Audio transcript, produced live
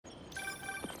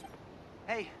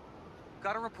Hey,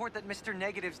 got a report that Mr.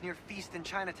 Negative's near Feast in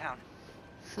Chinatown.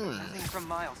 Nothing from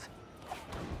Miles.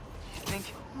 You think?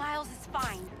 Miles is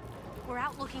fine. We're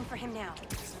out looking for him now.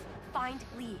 Find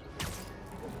Lee.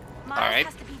 Miles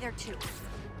has to be there too.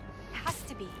 Has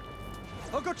to be.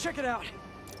 I'll go check it out.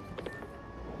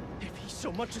 If he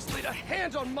so much as laid a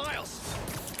hand on Miles.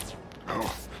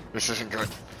 Oh, this isn't good.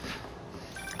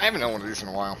 I haven't known one of these in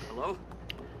a while. Hello?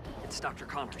 It's Dr.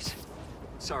 Connors.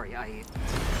 Sorry,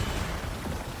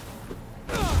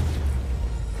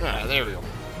 Ah, there we go.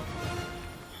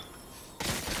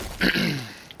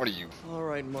 What are you? All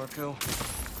right, Marco.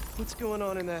 What's going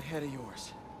on in that head of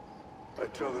yours? I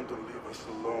tell them to leave us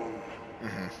alone,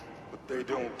 but they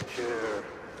don't care.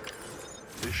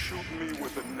 They shoot me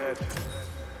with a net,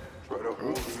 try to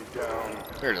hold me down.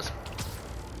 There it is.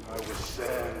 I was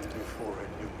sand before I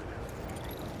knew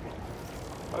it.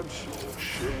 I'm so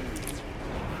ashamed,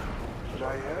 but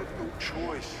I had no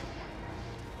choice.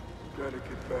 Gotta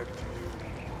get back to you.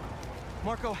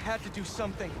 Marco had to do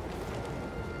something,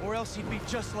 or else he'd be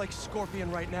just like Scorpion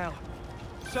right now.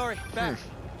 Sorry, back.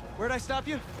 Where'd I stop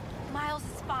you? Miles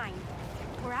is fine.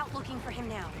 We're out looking for him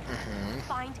now.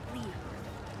 Find Lee.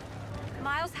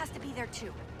 Miles has to be there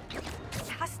too.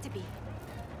 Has to be.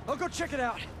 I'll go check it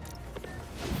out.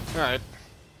 All right.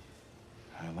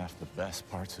 I left the best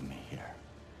parts of me here.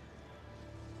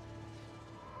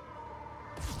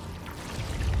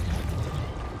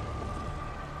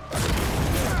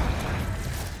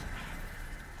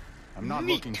 I'm not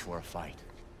looking for a fight.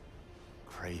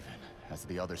 Kraven has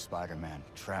the other Spider-Man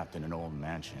trapped in an old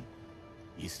mansion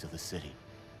east of the city.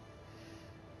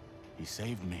 He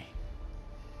saved me.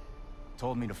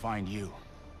 Told me to find you.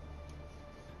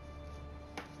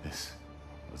 This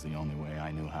was the only way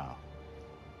I knew how.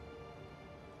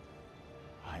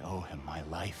 I owe him my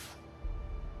life.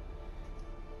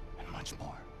 And much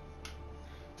more.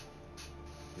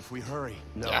 If we hurry...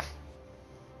 No. Yeah.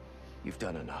 You've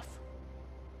done enough.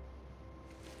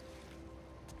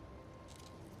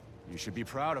 You should be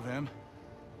proud of him.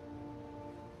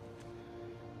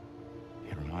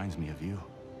 It reminds me of you.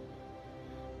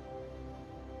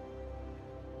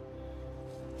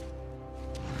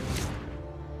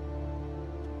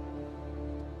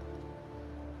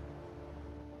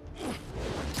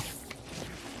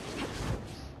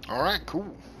 All right,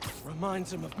 cool.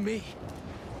 Reminds him of me.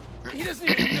 He doesn't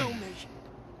even know me.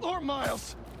 Or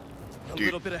Miles. A Dude.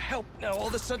 little bit of help, now all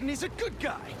of a sudden he's a good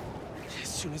guy. As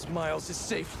soon as Miles is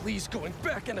safe, Lee's going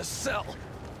back in a cell.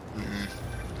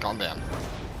 Calm down.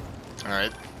 All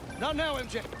right. Not now,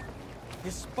 MJ.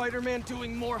 Is Spider-Man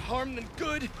doing more harm than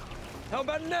good? How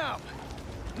about now?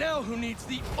 Now who needs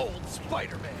the old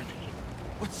Spider-Man?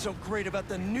 What's so great about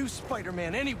the new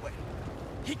Spider-Man anyway?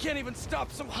 He can't even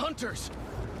stop some hunters.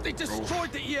 They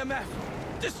destroyed the EMF.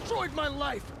 Destroyed my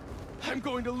life. I'm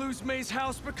going to lose May's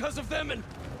house because of them and...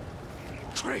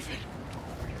 Kraven.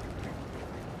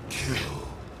 Kill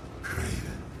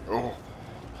Kraven. Oh.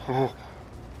 Oh.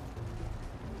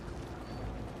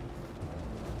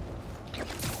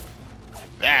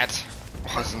 That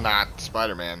was not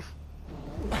Spider-Man.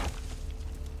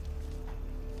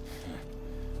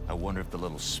 I wonder if the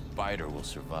little spider will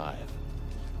survive.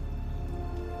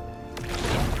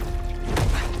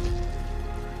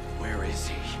 Where is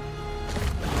he?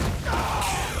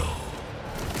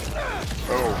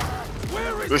 Oh.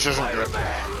 Where is This isn't good.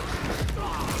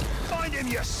 Find him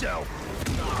yourself.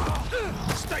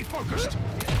 Stay focused.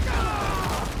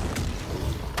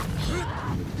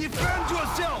 Defend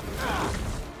yourself.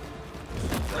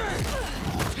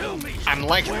 Kill me. I'm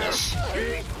liking this.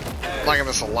 Liking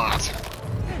this a lot.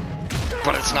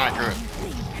 But it's not good.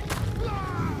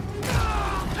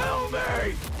 Help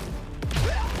me.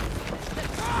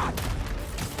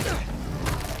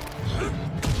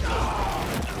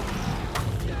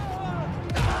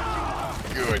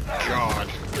 Good God.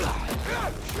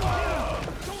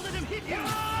 Don't let him hit you.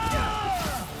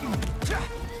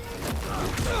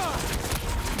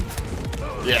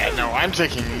 Yeah, no, I'm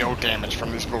taking no damage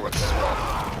from these bullets as well.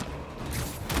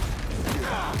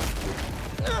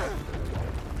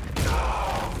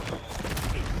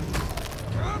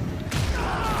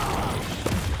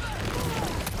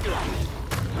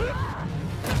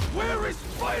 Where is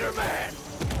Spider-Man?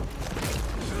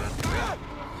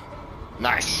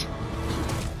 Nice.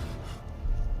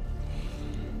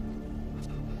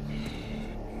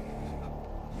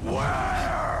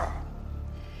 Where?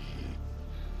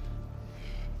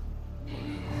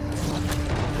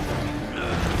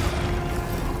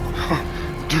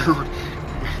 Dude,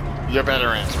 you better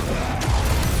answer.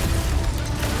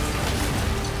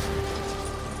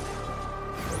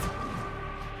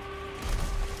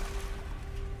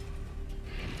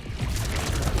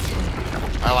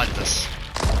 I like this.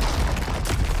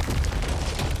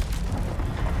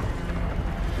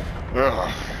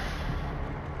 Ugh.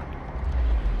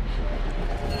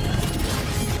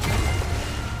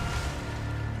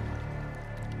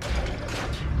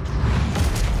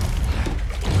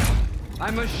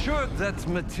 I'm assured that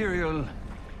material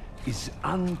is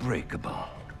unbreakable.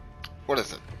 What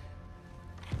is it?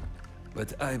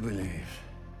 But I believe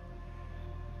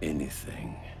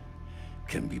anything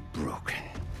can be broken.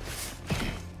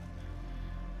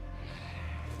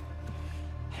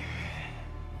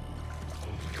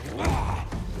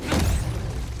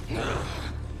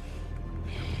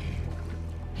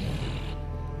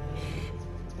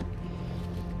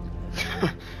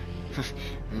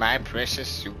 My precious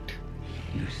suit.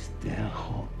 You still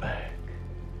hold back.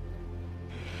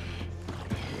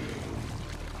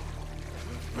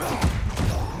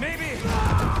 Maybe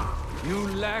you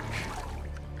lack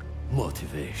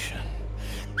motivation.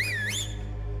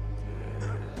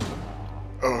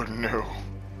 Oh no.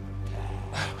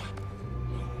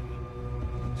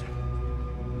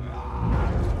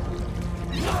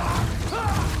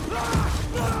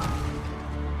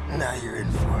 Now you're in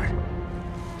for it.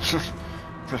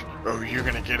 Oh, you're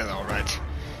gonna get it all right.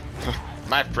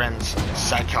 My friend's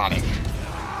psychotic.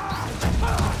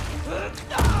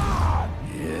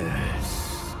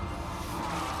 Yes.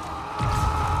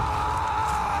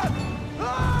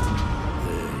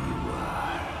 There you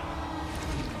are.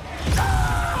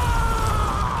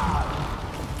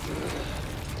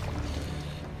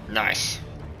 Nice.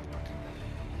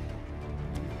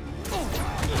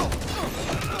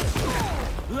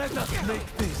 Let us make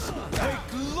this a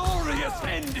glorious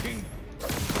ending!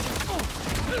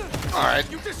 Alright.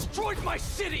 You destroyed my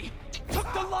city!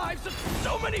 Took the lives of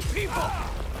so many people!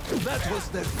 That was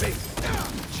their fate,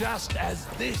 just as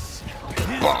this is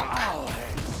Bonk.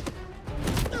 ours.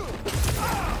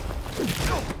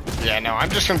 Yeah, no, I'm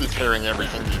just gonna be parrying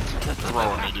everything you throw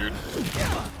at me, dude.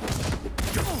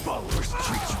 Your followers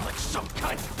treat you like some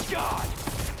kind of god!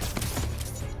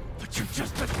 But you're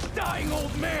just a dying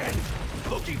old man,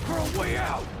 looking for a way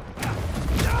out!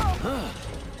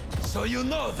 So you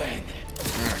know then.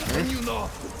 And you know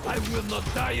I will not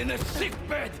die in a sick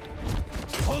bed.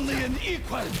 Only an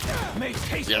equal may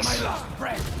taste Yes. my last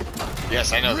breath.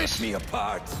 Yes, I know Rip this. me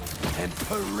apart and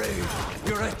parade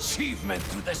your achievement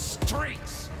to the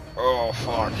streets. Oh,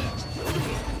 fuck.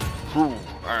 Whew,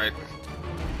 alright.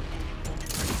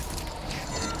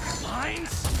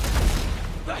 Mines?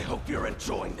 I hope you're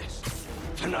enjoying this.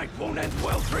 Tonight won't end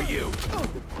well for you.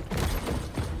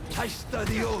 I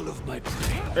study all of my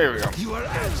prey. There we go. You are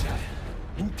agile,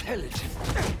 intelligent,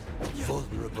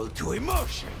 vulnerable to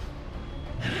emotion.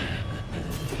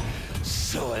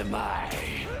 So am I.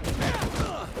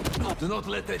 Do not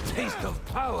let the taste of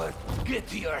power get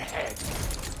to your head.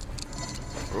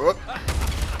 Whoop.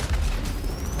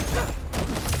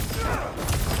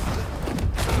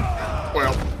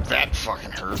 Well, that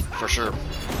fucking hurt, for sure.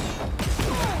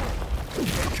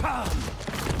 Come!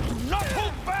 Do not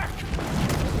hold back!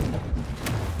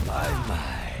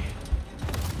 My.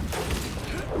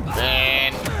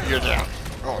 And you're down.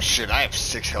 Oh shit, I have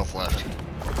 6 health left.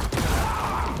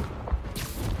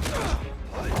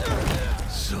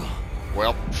 So,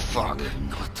 Well, fuck.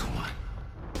 not one.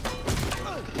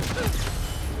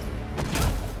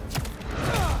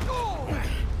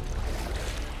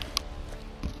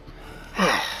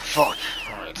 Fuck.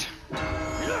 Alright.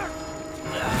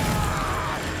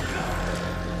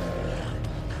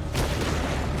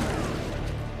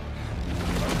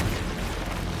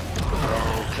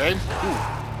 Okay.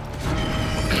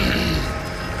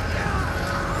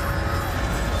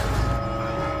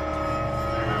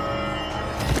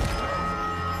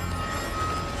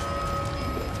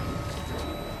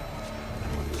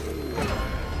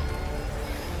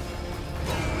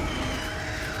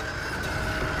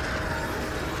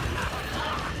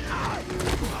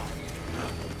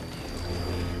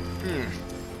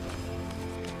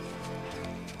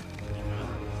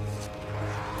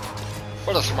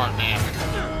 What a smart man.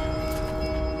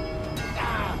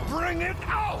 Bring it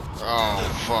out! Oh,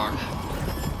 fuck.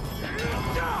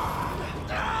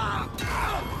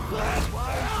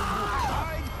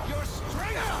 Your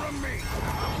strength from me!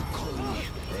 Call me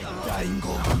a dying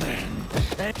old man.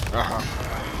 Uh-huh.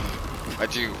 I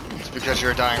do. It's because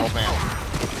you're a dying old man.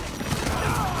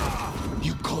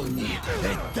 You call me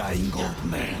a dying old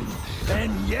man.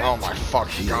 And yet, Oh my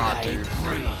fucking god, I dude.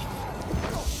 breathe.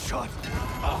 Shut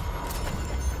up.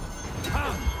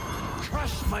 Come,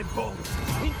 crush my bones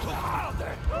into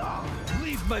powder.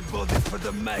 Leave my body for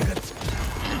the maggots.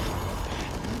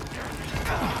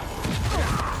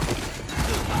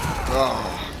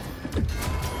 Oh.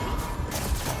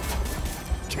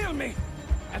 kill me,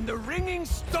 and the ringing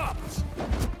stops.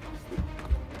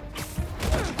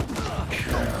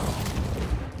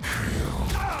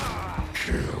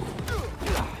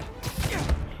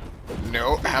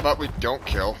 No, how about we don't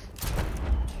kill?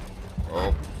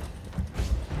 Oh.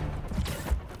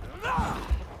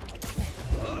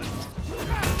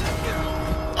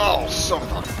 Oh, son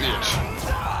of a bitch.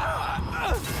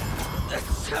 That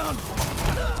sound.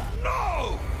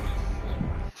 No!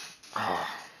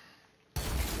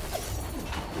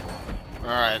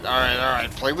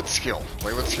 Alright. Play with skill.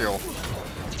 Play with skill.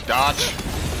 Dodge.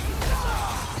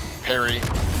 Parry.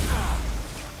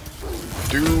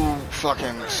 Do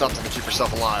fucking something to keep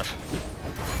yourself alive.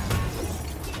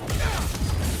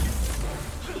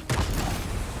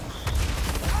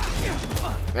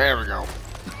 There we go.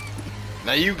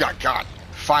 Now you got.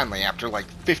 Finally, after like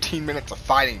 15 minutes of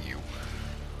fighting you.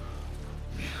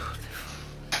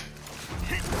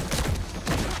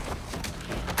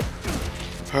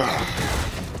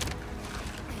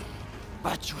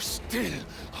 But you still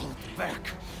hold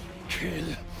back.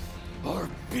 Kill or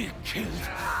be killed.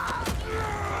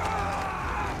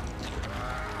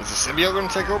 Is the symbiote gonna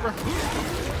take over?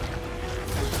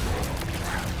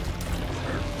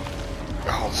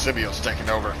 Oh, the symbiote's taking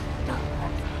over.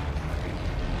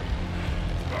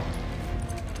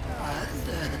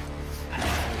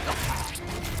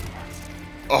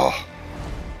 Oh.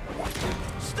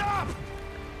 Stop!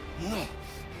 No.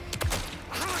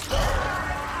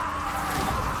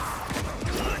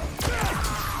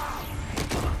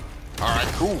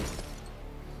 Alright, cool.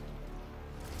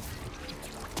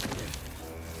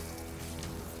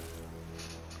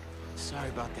 Sorry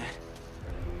about that.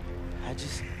 I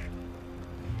just...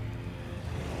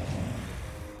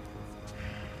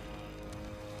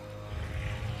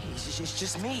 It's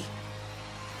just me.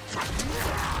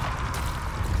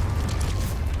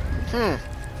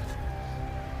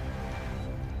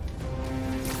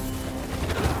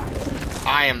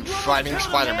 I am fighting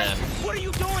Spider-Man. What are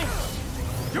you doing?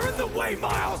 You're in the way,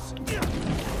 Miles!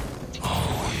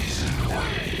 Always in the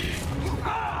way.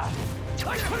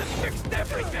 I could have fixed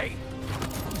everything!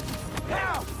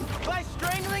 How? By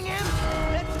strangling him?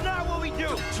 That's not what we do!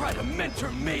 Don't try to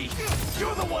mentor me!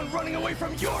 You're the one running away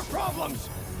from your problems!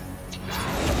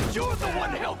 You're the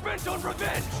one hell-bent on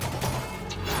revenge!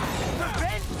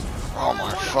 Revenge? Oh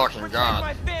my fucking god.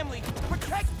 My family!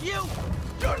 Protect you!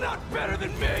 You're not better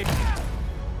than me!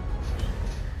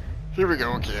 Here we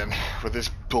go again with this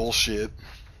bullshit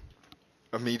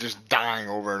of me just dying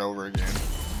over and over again.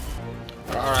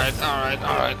 Alright,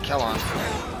 come on.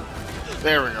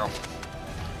 There we go.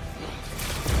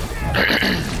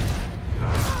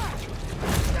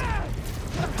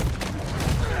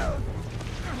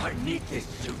 I need this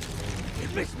suit.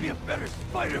 It makes me a better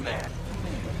Spider-Man.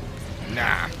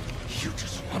 Nah. You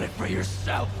just want it for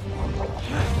yourself.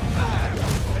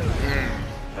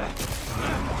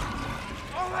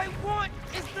 All I want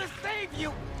is to save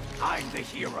you. I'm the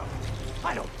hero.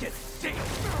 I don't get saved.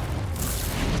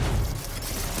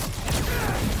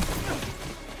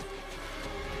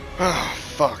 Oh,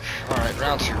 fuck. Alright,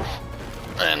 round 2.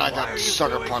 And I got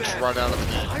sucker punched right out of the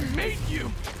gate. I made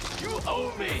you. You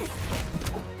owe me.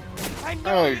 I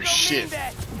know Oh, you don't shit. mean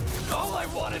that. All I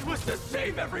wanted was to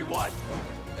save everyone.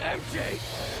 MJ,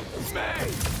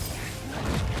 May.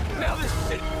 Now this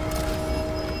city.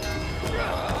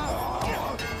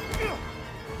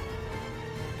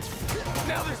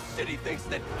 Now this city thinks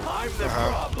that I'm the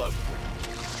problem.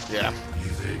 Yeah. You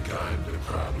think I'm the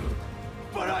problem?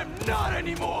 But I'm not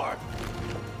anymore.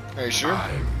 Are you sure?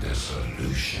 I'm the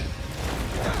solution.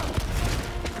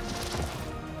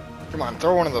 Come on,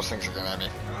 throw one of those things again at me.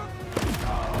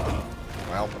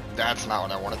 Well, that's not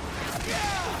what I wanted.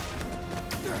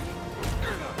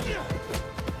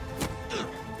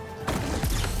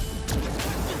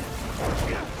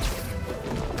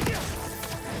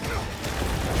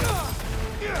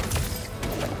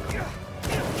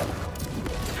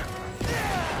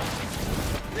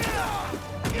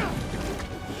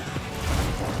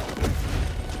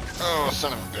 Oh,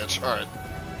 son of a bitch. Alright.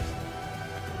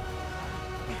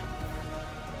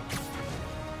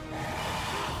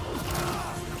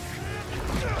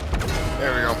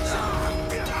 There we go.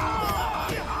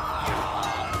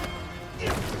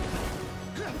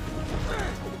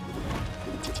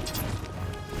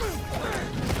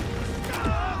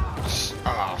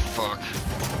 Ah, fuck.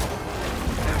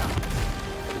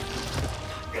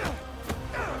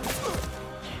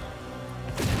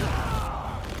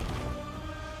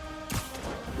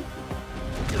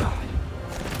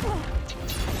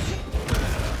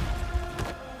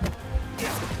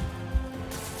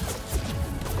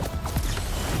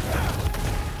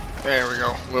 There we go.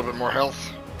 A little bit more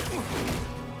health.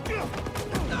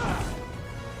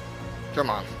 Come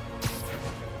on.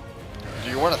 Do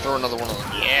you want to throw another one of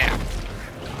them? Yeah.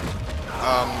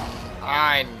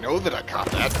 I know that I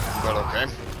caught that, but okay.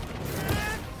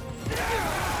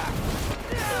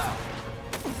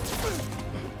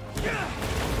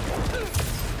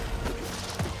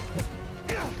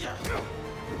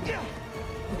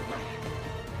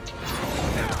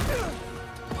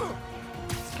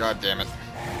 God damn it.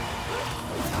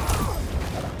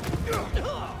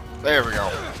 There we go.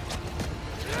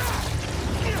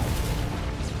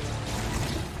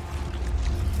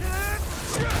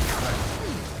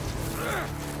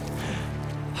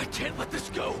 I can't let this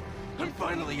go. I'm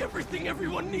finally everything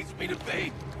everyone needs me to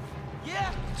be.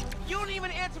 Yeah? You don't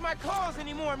even answer my calls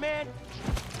anymore, man.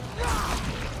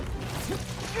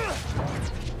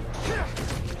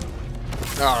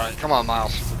 Alright, come on,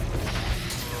 Miles.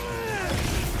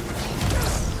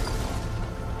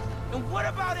 And what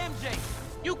about MJ?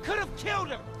 You could have killed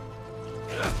her.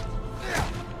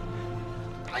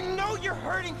 I know you're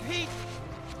hurting, Pete,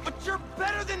 but you're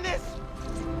better than this.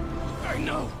 I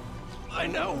know,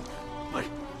 but...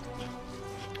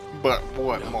 But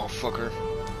what, motherfucker?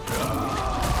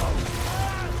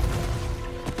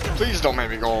 Please don't make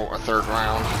me go a third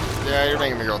round. Yeah, you're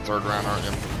making me go a third round, aren't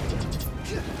you?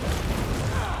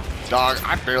 Dog,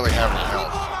 I barely have any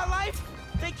health. All my life,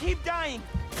 they keep dying.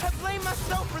 I blame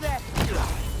myself for that.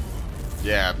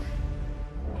 Yeah.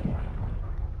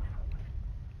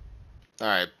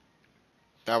 Alright.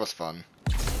 That was fun.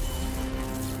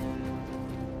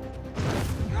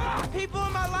 People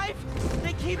in my life,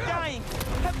 they keep dying.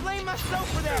 I blame myself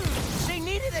for that. They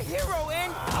needed a hero,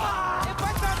 and if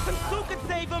I thought some Sue could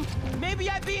save them, maybe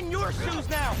I'd be in your shoes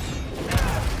now.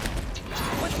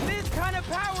 But this kind of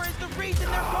power is the reason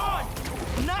they're gone.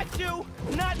 Not you,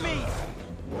 not me.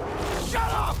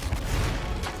 Shut up!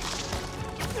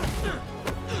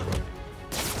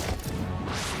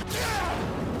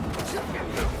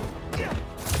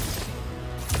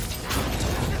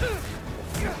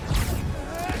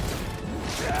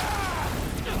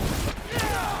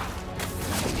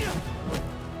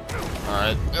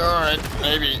 Alright,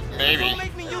 maybe. Don't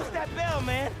make me use that bell,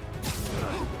 man.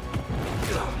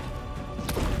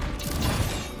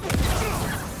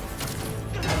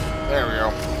 There we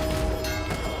go.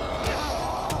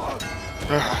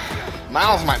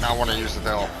 Miles might not want to use the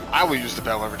bell. I will use the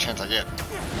bell every chance I get.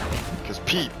 Because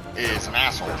Pete is an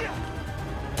asshole.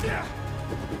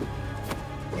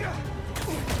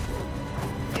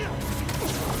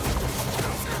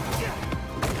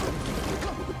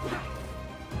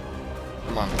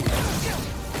 Come on.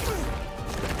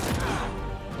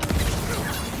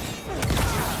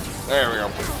 There we go.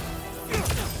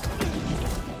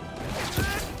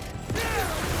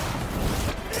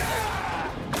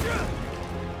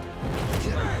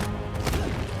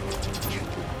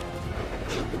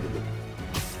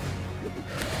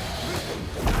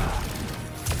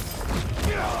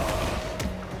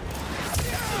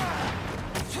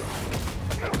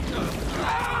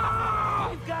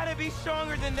 You've got to be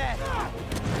stronger than that.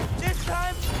 This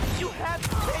time, you have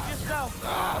to save yourself.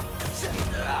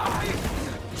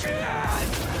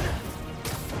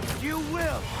 You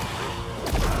will.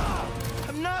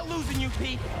 I'm not losing you,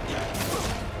 Pete.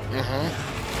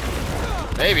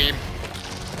 Maybe.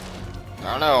 I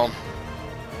don't know.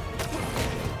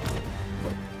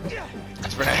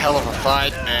 It's been a hell of a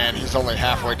fight, and he's only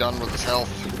halfway done with his health.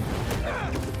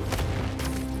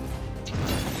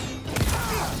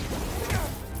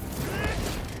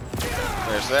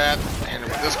 There's that, and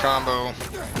with this combo.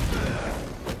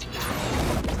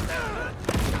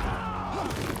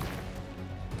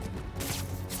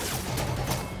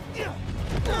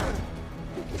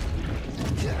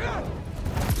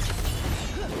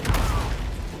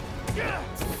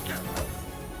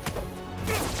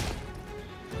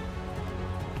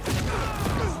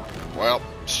 Well,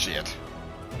 shit.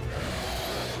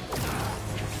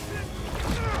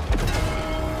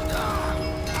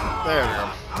 There we go.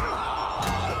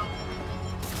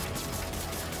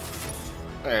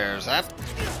 There's that.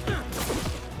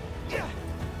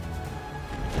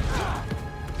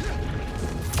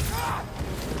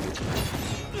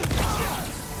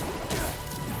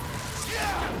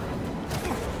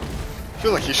 I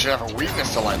feel like he should have a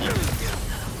weakness to lightning.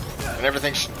 And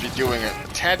everything should be doing a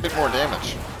tad bit more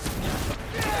damage.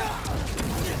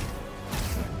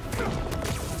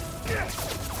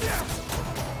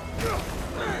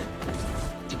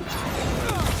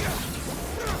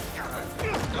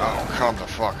 Oh, come the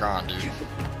fuck on, dude.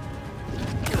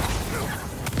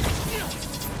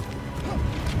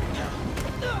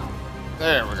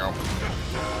 There we go.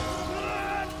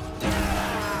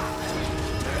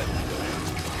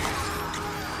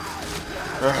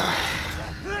 Pete,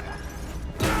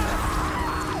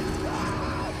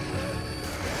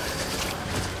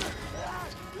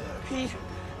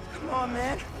 come on,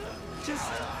 man.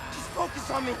 Just focus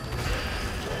on me.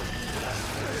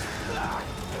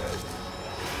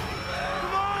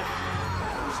 Come on!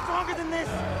 You're stronger than this.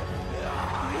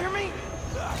 You hear me?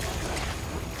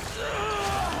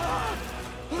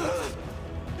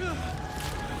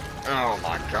 Oh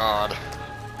my god.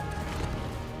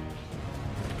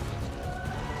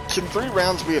 Can 3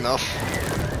 rounds be enough?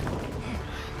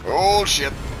 Oh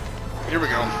shit. Here we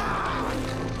go.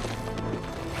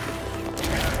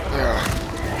 Yeah.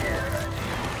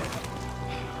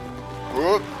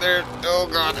 Whoop, there. Oh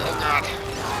god, oh god.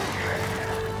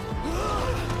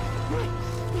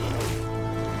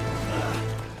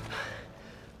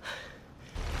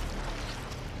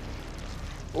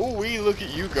 Oh, wee, look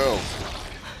at you go.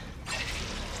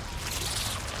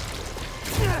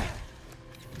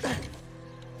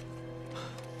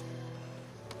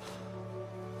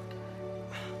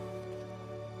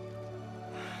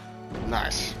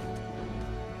 Nice.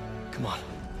 Come on,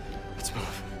 let's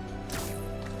move.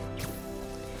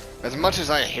 As much as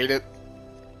I hate it,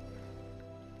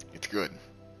 it's good.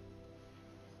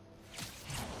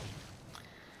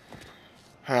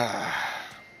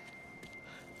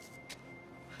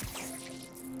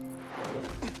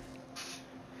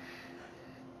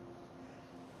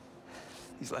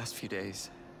 These last few days.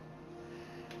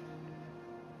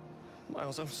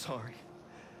 Miles, I'm sorry.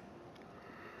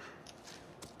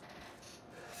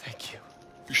 Thank you.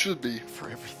 You should be. For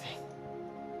everything.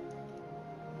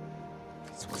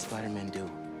 That's what Spider-Man do.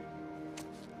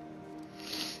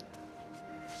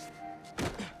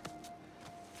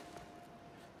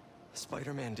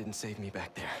 Spider-Man didn't save me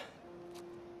back there.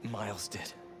 Miles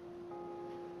did.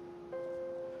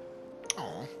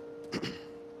 Oh.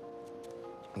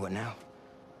 What now?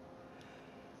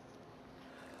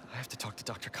 I have to talk to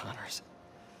Dr. Connors.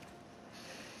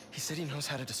 He said he knows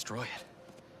how to destroy it.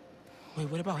 Wait,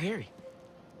 what about Harry?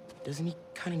 Doesn't he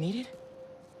kind of need it?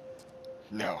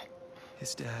 No.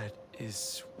 His dad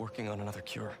is working on another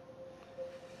cure.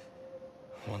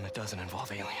 One that doesn't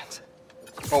involve aliens.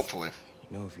 Hopefully.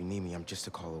 You know, if you need me, I'm just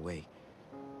a call away.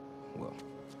 Well,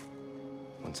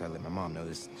 once I let my mom know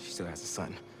this, she still has a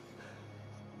son.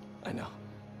 I know.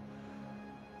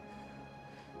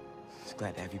 Just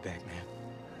glad to have you back, man.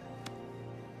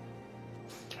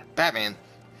 Batman.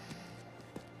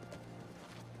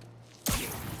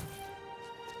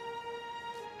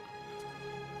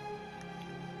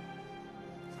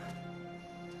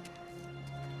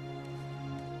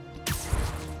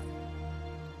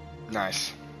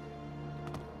 Nice.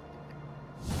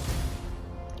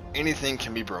 Anything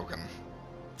can be broken.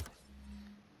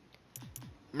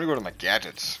 I'm gonna go to my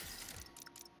gadgets.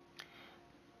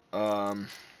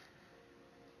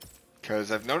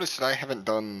 Because I've noticed that I haven't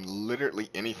done literally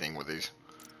anything with these.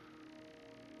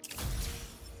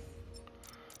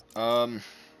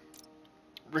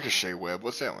 Ricochet web,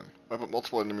 what's that one? Weapon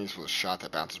multiple enemies with a shot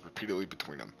that bounces repeatedly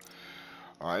between them.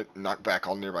 Alright, knock back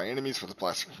all nearby enemies with a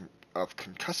blast of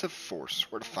concussive force.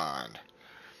 Where to find?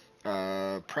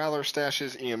 Prowler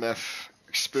stashes, EMF,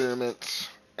 experiments,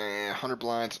 and hunter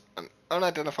blinds, and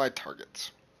unidentified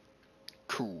targets.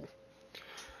 Cool.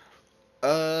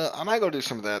 I might go do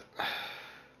some of that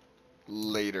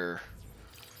later.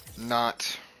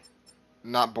 Not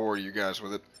bore you guys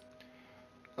with it.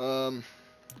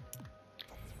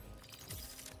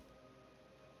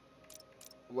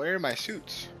 Where are my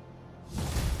suits?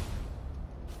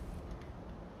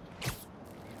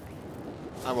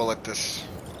 I will let this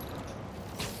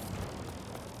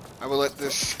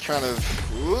kind of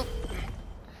whoop.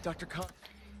 Dr. Con.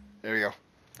 There we go.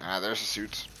 Ah, there's the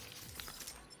suits.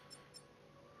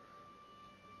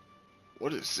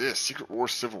 What is this? Secret War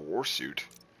Civil War suit.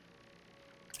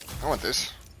 I want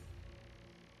this.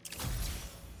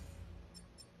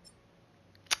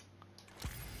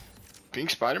 Pink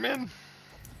Spider-Man?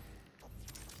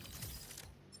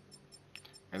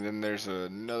 And then there's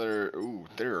another... Ooh,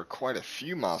 there are quite a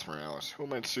few Miles Morales.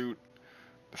 Homemade suit.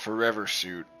 The Forever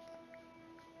suit.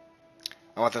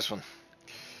 I want this one.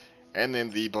 And then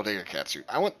the Bodega Cat suit.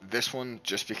 I want this one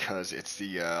just because it's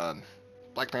the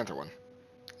Black Panther one.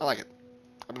 I like it.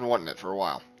 I've been wanting it for a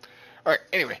while. Alright,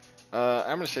 anyway.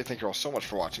 I'm going to say thank you all so much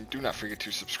for watching. Do not forget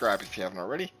to subscribe if you haven't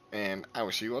already. And I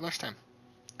will see you all next time.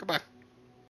 Goodbye.